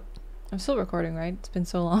you out. I'm still recording, right? It's been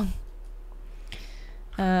so long.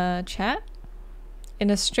 Chat? In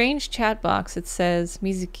a strange chat box it says,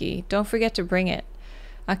 Mizuki, don't forget to bring it.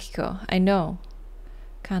 Akiko, I know.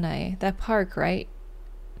 Kanae, that park, right?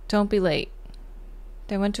 Don't be late.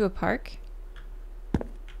 They went to a park?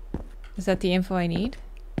 Is that the info I need?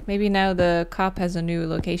 Maybe now the cop has a new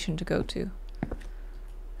location to go to.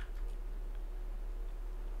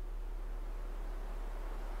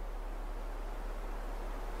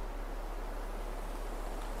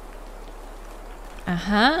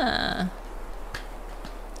 Aha!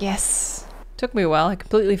 Yes! Took me a while. I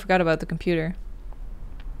completely forgot about the computer.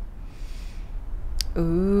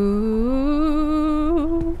 Ooh.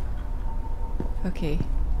 Okay.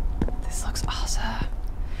 This looks awesome.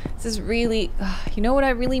 This is really... you know what I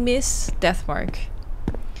really miss? Deathmark.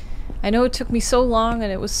 I know it took me so long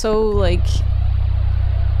and it was so like...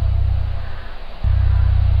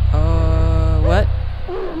 what?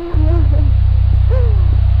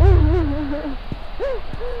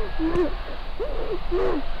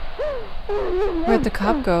 Where'd the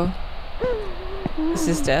cop go? This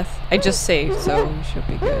is death. I just saved, so we should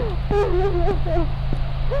be good.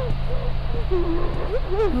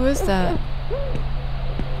 Who is that?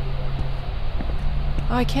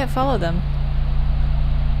 Oh, I can't follow them.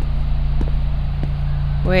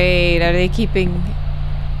 Wait, are they keeping...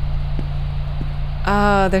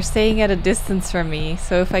 Ah, they're staying at a distance from me,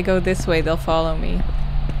 so if I go this way, they'll follow me.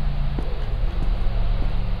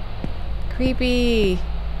 Creepy!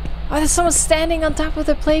 Oh, there's someone standing on top of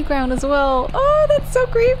the playground as well! Oh, that's so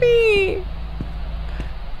creepy!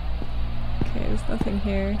 Okay, there's nothing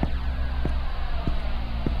here.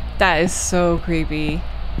 That is so creepy.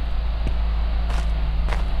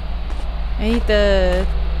 I need the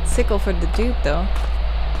sickle for the dude, though.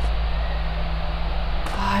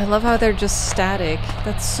 Oh, I love how they're just static.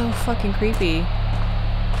 That's so fucking creepy.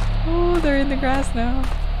 Oh, they're in the grass now.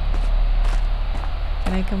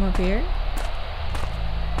 Can I come up here?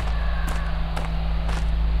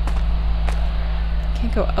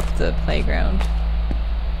 Can't go up the playground.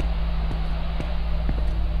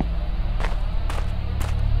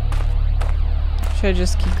 Should I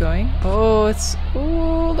just keep going? Oh, it's...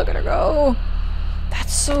 oh, look at her go!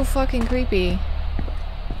 That's so fucking creepy.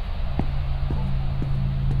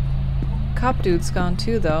 Cop dude's gone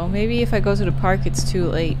too, though. Maybe if I go to the park, it's too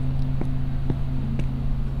late.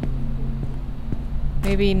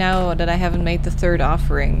 Maybe now that I haven't made the third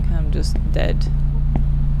offering, I'm just dead.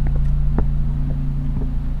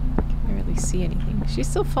 Can't barely see anything. She's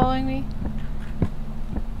still following me?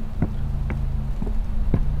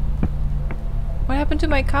 What happened to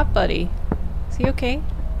my cop buddy? Is he okay?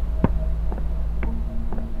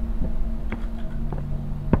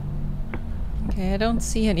 Okay, I don't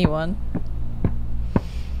see anyone.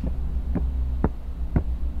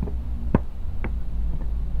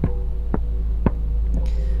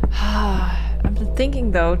 I'm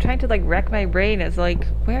thinking though, trying to like rack my brain is like,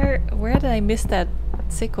 where did I miss that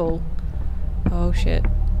sickle? Oh shit.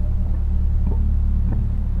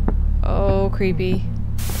 Oh, creepy.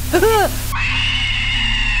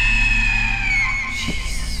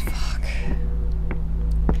 Jesus, fuck.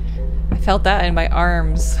 I felt that in my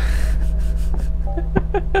arms.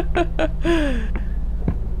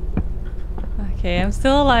 Okay, I'm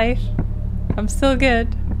still alive. I'm still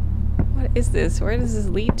good. What is this? Where does this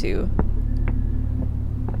lead to?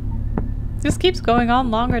 This keeps going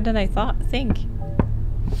on longer than I think.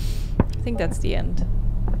 I think that's the end.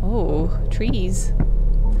 Oh, trees.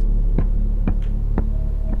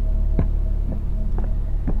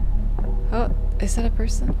 Oh, is that a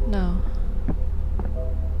person? No.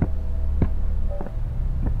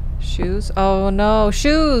 Shoes? Oh no,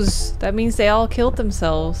 shoes! That means they all killed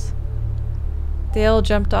themselves. They all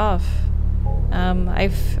jumped off.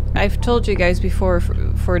 I've told you guys before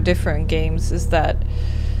for different games is that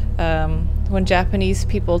when Japanese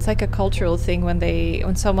people, it's like a cultural thing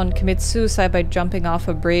when someone commits suicide by jumping off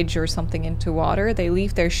a bridge or something into water, they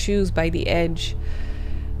leave their shoes by the edge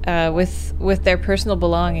with their personal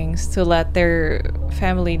belongings to let their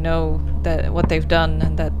family know that what they've done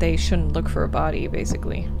and that they shouldn't look for a body,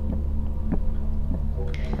 basically.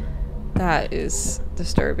 That is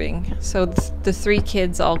disturbing. So the 3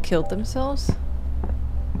 kids all killed themselves?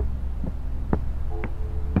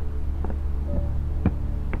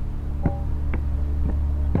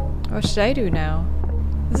 What should I do now?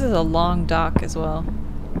 This is a long dock as well.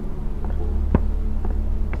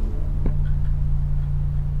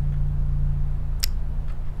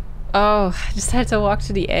 Oh, I just had to walk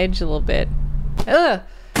to the edge a little bit. Ugh!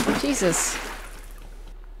 Jesus.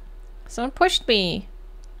 Someone pushed me.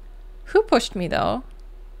 Who pushed me though?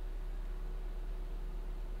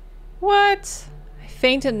 What? I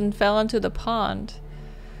fainted and fell into the pond.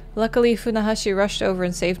 Luckily, Funahashi rushed over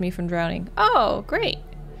and saved me from drowning. Oh, great.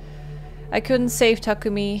 I couldn't save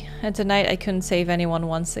Takumi, and tonight I couldn't save anyone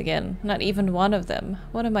once again. Not even one of them.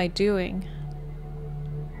 What am I doing?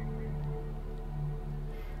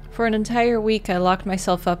 For an entire week I locked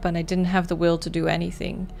myself up and I didn't have the will to do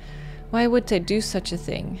anything. Why would I do such a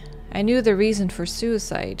thing? I knew the reason for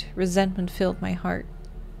suicide. Resentment filled my heart.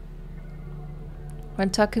 When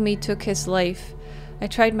Takumi took his life, I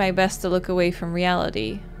tried my best to look away from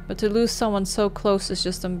reality, but to lose someone so close is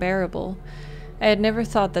just unbearable. I had never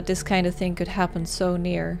thought that this kind of thing could happen so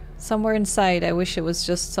near. Somewhere inside, I wish it was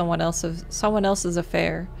just someone else's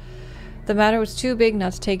affair. The matter was too big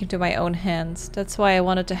not to take into my own hands. That's why I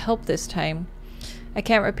wanted to help this time. I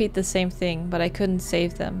can't repeat the same thing, but I couldn't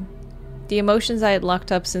save them. The emotions I had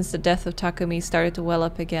locked up since the death of Takumi started to well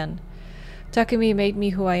up again. Takumi made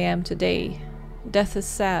me who I am today. Death is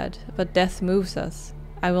sad, but death moves us.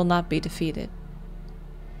 I will not be defeated.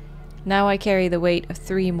 Now I carry the weight of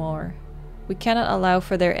 3 more. We cannot allow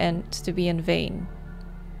for their end to be in vain.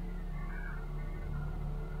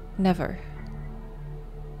 Never.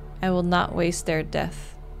 I will not waste their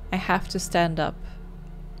death. I have to stand up.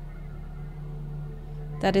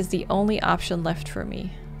 That is the only option left for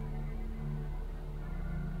me.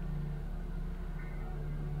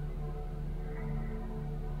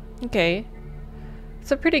 Okay.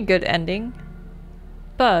 It's a pretty good ending.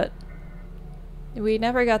 But we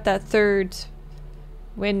never got that 3rd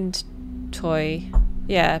wind toy.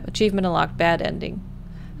 Yeah, achievement unlocked, bad ending.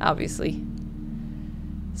 Obviously.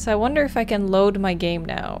 So I wonder if I can load my game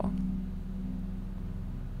now.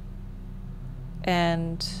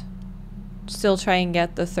 And still try and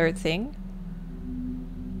get the 3rd thing.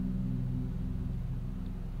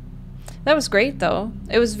 That was great though.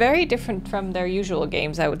 It was very different from their usual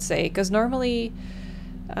games, I would say, because normally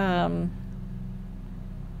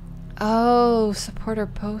oh, supporter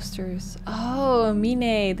posters. Oh,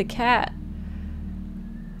 Mine, the cat.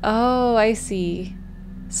 Oh, I see.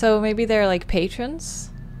 So maybe they're like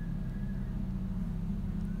patrons?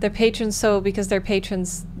 They're patrons, so because they're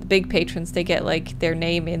patrons, big patrons, they get like their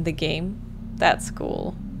name in the game. That's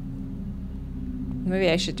cool. Maybe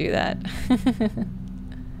I should do that.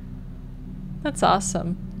 That's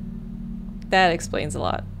awesome. That explains a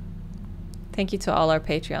lot. Thank you to all our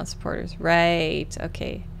Patreon supporters. Right,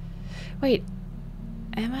 okay. Wait,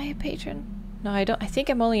 am I a patron? No, I don't. I think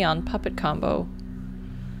I'm only on Puppet Combo.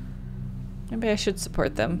 Maybe I should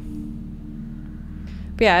support them.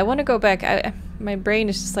 But yeah, I want to go back. My brain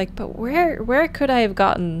is just like, but where could I have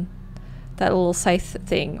gotten that little scythe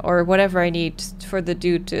thing or whatever I need for the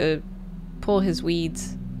dude to pull his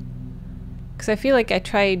weeds? Because I feel like I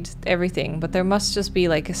tried everything, but there must just be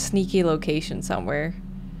like a sneaky location somewhere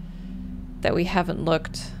that we haven't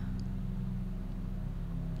looked.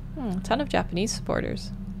 A ton of Japanese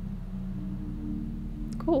supporters.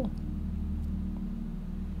 Cool.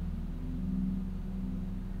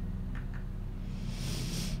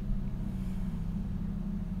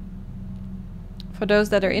 For those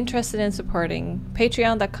that are interested in supporting,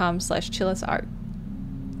 patreon.com/chillusart.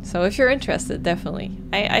 So if you're interested, definitely.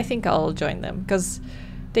 I think I'll join them, because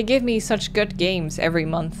they give me such good games every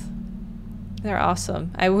month. They're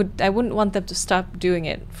awesome. I wouldn't want them to stop doing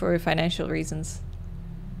it for financial reasons.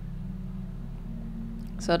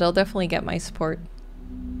 So they'll definitely get my support.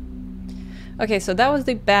 Okay, so that was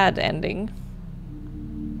the bad ending.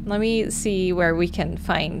 Let me see where we can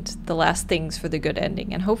find the last things for the good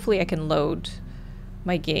ending, and hopefully I can load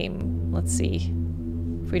my game. Let's see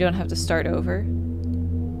if we don't have to start over.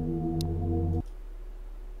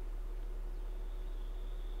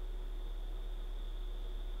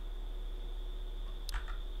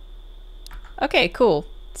 Okay, cool.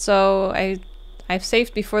 So I've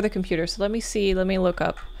saved before the computer, so let me see, let me look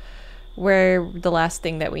up where the last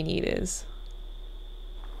thing that we need is.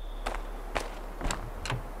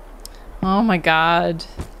 Oh my god.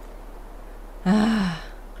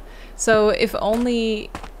 So if only...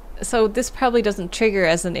 So this probably doesn't trigger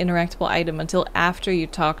as an interactable item until after you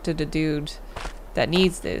talk to the dude that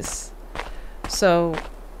needs this. So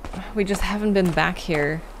we just haven't been back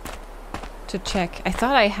here to check. I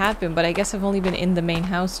thought I had been, but I guess I've only been in the main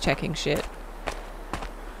house checking shit.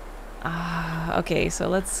 Okay, so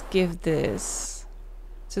let's give this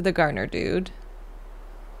to the gardener dude.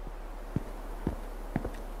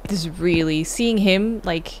 This really, seeing him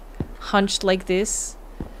like hunched like this,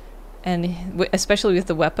 and especially with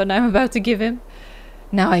the weapon I'm about to give him,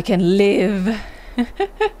 now I can live.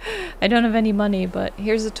 I don't have any money, but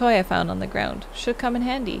here's a toy I found on the ground. Should come in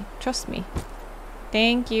handy. Trust me.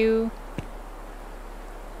 Thank you.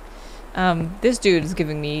 This dude is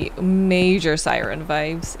giving me major Siren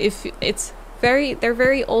vibes. They're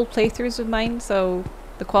very old playthroughs of mine, so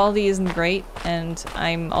the quality isn't great, and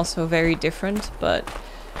I'm also very different, but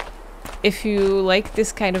if you like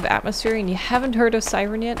this kind of atmosphere and you haven't heard of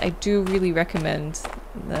Siren yet, I do really recommend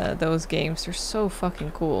those games. They're so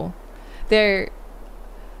fucking cool. They're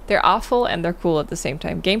awful and they're cool at the same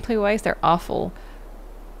time. Gameplay-wise, they're awful,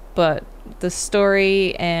 but the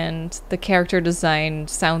story and the character design,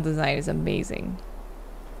 sound design is amazing.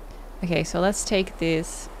 Okay, so let's take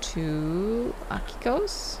this to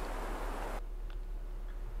Akiko's.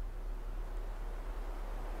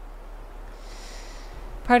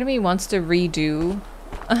 Part of me wants to redo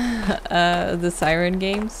the Siren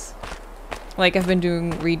games. Like, I've been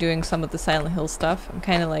redoing some of the Silent Hill stuff. I'm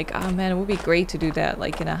kind of like, oh man, it would be great to do that,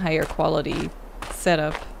 like in a higher quality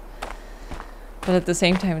setup. But at the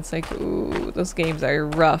same time, it's like, ooh, those games are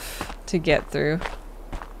rough to get through.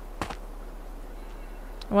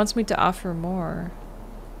 It wants me to offer more.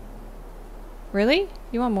 Really?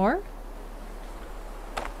 You want more?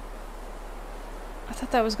 I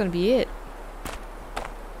thought that was gonna be it.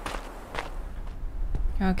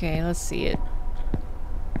 Okay, let's see it.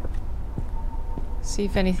 See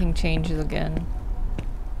if anything changes again.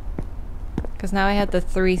 Because now I had the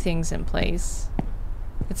 3 things in place.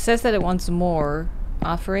 It says that it wants more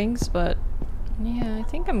offerings, but yeah, I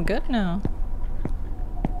think I'm good now.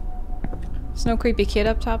 There's no creepy kid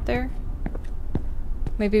up top there.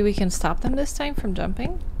 Maybe we can stop them this time from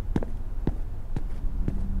jumping?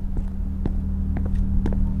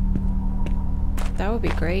 That would be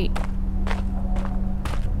great.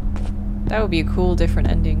 That would be a cool, different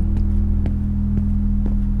ending.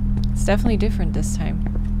 It's definitely different this time.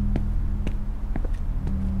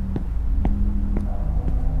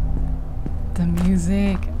 The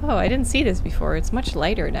music. Oh, I didn't see this before. It's much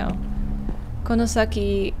lighter now.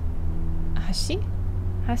 Konosaki hashi?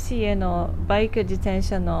 Hashiへのバイク自転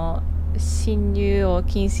車の進入を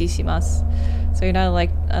禁止します. So you're not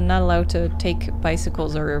allowed to take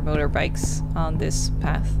bicycles or motorbikes on this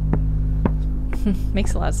path.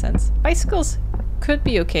 Makes a lot of sense. Bicycles could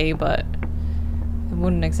be okay, but it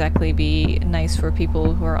wouldn't exactly be nice for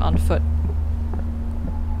people who are on foot.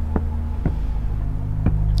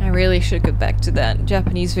 I really should get back to that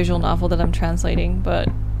Japanese visual novel that I'm translating, but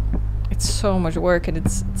it's so much work and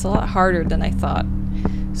it's a lot harder than I thought.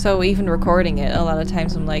 So even recording it, a lot of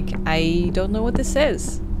times I'm like, I don't know what this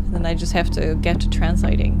says. And then I just have to get to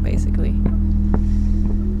translating, basically.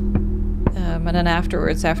 And then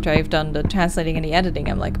afterwards, after I've done the translating and the editing,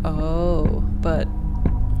 I'm like, oh, but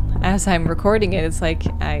as I'm recording it, it's like,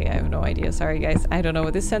 I have no idea. Sorry, guys. I don't know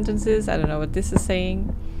what this sentence is. I don't know what this is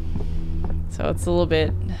saying. So it's a little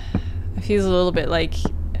bit, it feels a little bit like,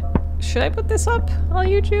 should I put this up on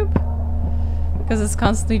YouTube? Because it's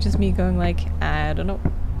constantly just me going like, I don't know.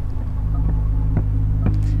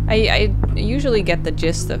 I usually get the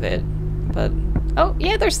gist of it, but, oh,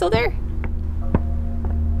 yeah, they're still there.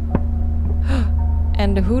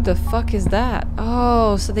 And who the fuck is that?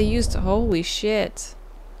 Oh, so they used, holy shit.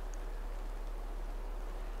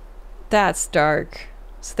 That's dark.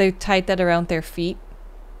 So they tied that around their feet.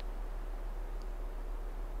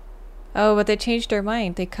 Oh, but they changed their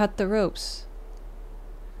mind. They cut the ropes.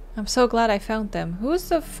 I'm so glad I found them. Who was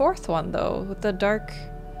the fourth one, though, with the dark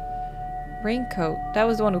raincoat? That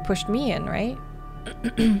was the one who pushed me in, right?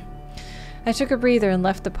 I took a breather and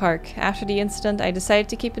left the park. After the incident, I decided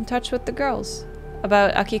to keep in touch with the girls.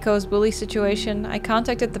 About Akiko's bully situation, I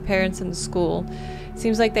contacted the parents in the school. It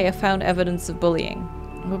seems like they have found evidence of bullying.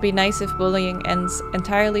 It would be nice if bullying ends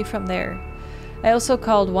entirely from there. I also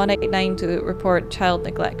called 189 to report child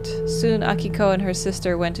neglect. Soon, Akiko and her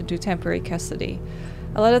sister went into temporary custody.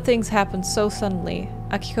 A lot of things happened so suddenly.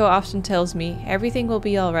 Akiko often tells me, everything will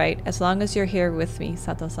be alright as long as you're here with me,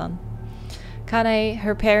 Sato-san. Kanae,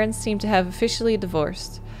 her parents seem to have officially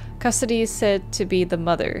divorced. Custody is said to be the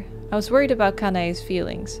mother. I was worried about Kanae's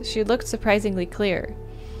feelings. She looked surprisingly clear.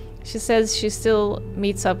 She says she still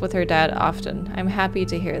meets up with her dad often. I'm happy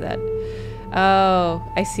to hear that. Oh,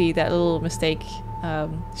 I see that little mistake.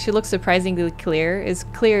 She looks surprisingly clear.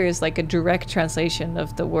 Clear is like a direct translation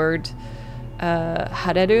of the word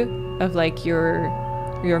hareru, of like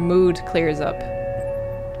your mood clears up.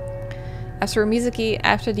 As for Mizuki,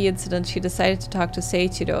 after the incident, she decided to talk to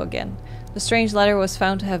Seiichiro again. The strange letter was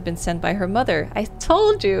found to have been sent by her mother. I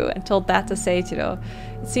told you! And told that to Seiichiro.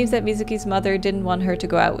 It seems that Mizuki's mother didn't want her to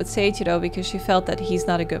go out with Seiichiro because she felt that he's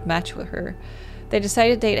not a good match with her. They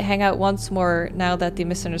decided they'd hang out once more now that the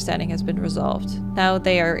misunderstanding has been resolved. Now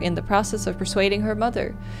they are in the process of persuading her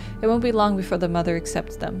mother. It won't be long before the mother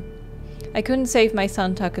accepts them. I couldn't save my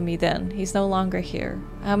son Takumi then. He's no longer here.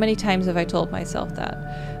 How many times have I told myself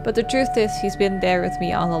that? But the truth is, he's been there with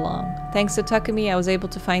me all along. Thanks to Takumi, I was able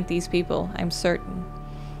to find these people, I'm certain.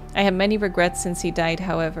 I have many regrets since he died,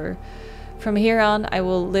 however. From here on, I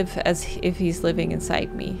will live as if he's living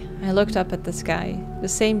inside me. I looked up at the sky, the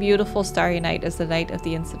same beautiful starry night as the night of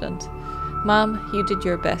the incident. Mom, you did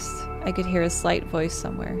your best. I could hear a slight voice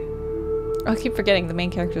somewhere. I keep forgetting the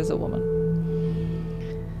main character is a woman.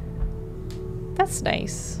 That's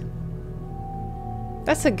nice.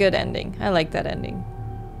 That's a good ending. I like that ending.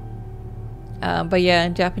 But yeah,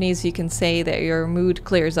 in Japanese you can say that your mood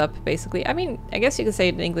clears up, basically. I mean, I guess you could say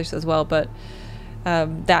it in English as well, but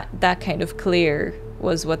that kind of clear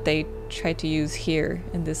was what they tried to use here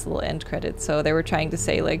in this little end credit. So they were trying to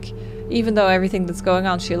say, like, even though everything that's going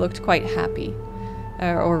on, she looked quite happy.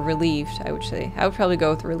 Or relieved, I would say. I would probably go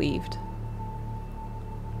with relieved.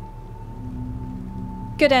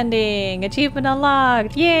 Good ending! Achievement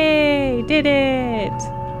unlocked! Yay! Did it!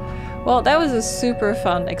 Well, that was a super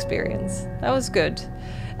fun experience. That was good.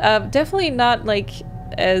 Definitely not like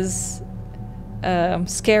as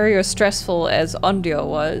scary or stressful as Onryo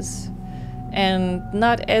was. And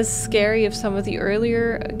not as scary of some of the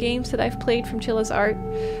earlier games that I've played from Chilla's Art.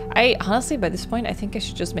 I honestly, by this point, I think I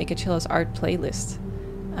should just make a Chilla's Art playlist.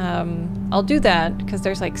 I'll do that because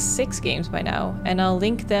there's like 6 games by now, and I'll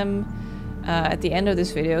link them at the end of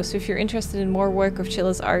this video. So if you're interested in more work of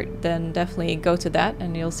Chilla's Art, then definitely go to that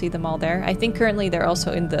and you'll see them all there. I think currently they're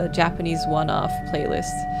also in the Japanese one-off playlist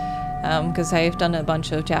because I've done a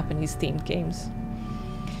bunch of Japanese themed games.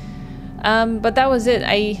 But that was it.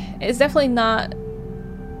 It's definitely not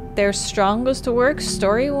their strongest work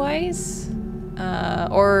story-wise.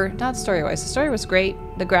 Or not story-wise. The story was great.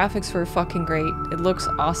 The graphics were fucking great. It looks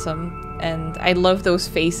awesome. And I love those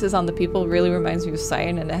faces on the people. It really reminds me of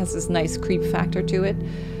Cyan, and it has this nice creep factor to it.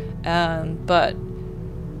 But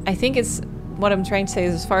I think it's what I'm trying to say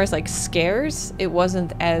is, as far as like scares, it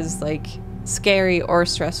wasn't as like scary or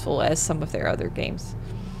stressful as some of their other games.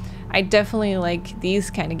 I definitely like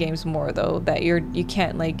these kind of games more though, that you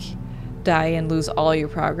can't like die and lose all your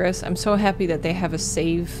progress. I'm so happy that they have a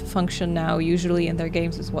save function now usually in their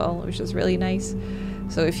games as well, which is really nice.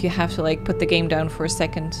 So if you have to like put the game down for a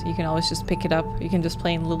second, you can always just pick it up. You can just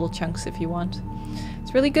play in little chunks if you want.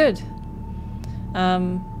 It's really good.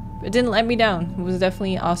 It didn't let me down. It was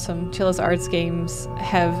definitely awesome. Chilla's Arts games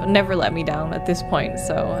have never let me down at this point,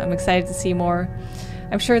 so I'm excited to see more.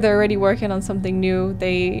 I'm sure they're already working on something new.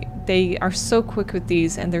 They are so quick with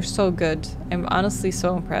these and they're so good. I'm honestly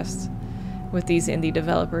so impressed with these indie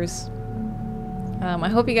developers. I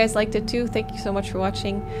hope you guys liked it too. Thank you so much for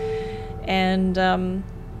watching. And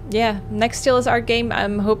yeah, next Chilla's Art game,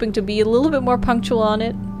 I'm hoping to be a little bit more punctual on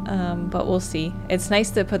it, but we'll see. It's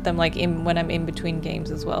nice to put them like in when I'm in between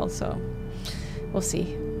games as well, so we'll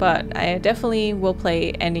see. But I definitely will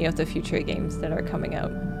play any of the future games that are coming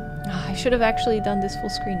out. I should have actually done this full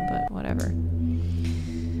screen, but whatever.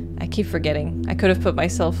 I keep forgetting. I could have put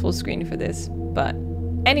myself full screen for this, but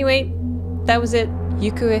anyway, that was it.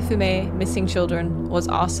 Yuku Fume, Missing Children was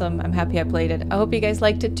awesome. I'm happy I played it. I hope you guys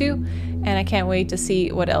liked it too. and I can't wait to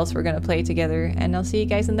see what else we're gonna play together, and I'll see you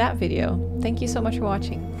guys in that video. Thank you so much for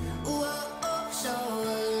watching.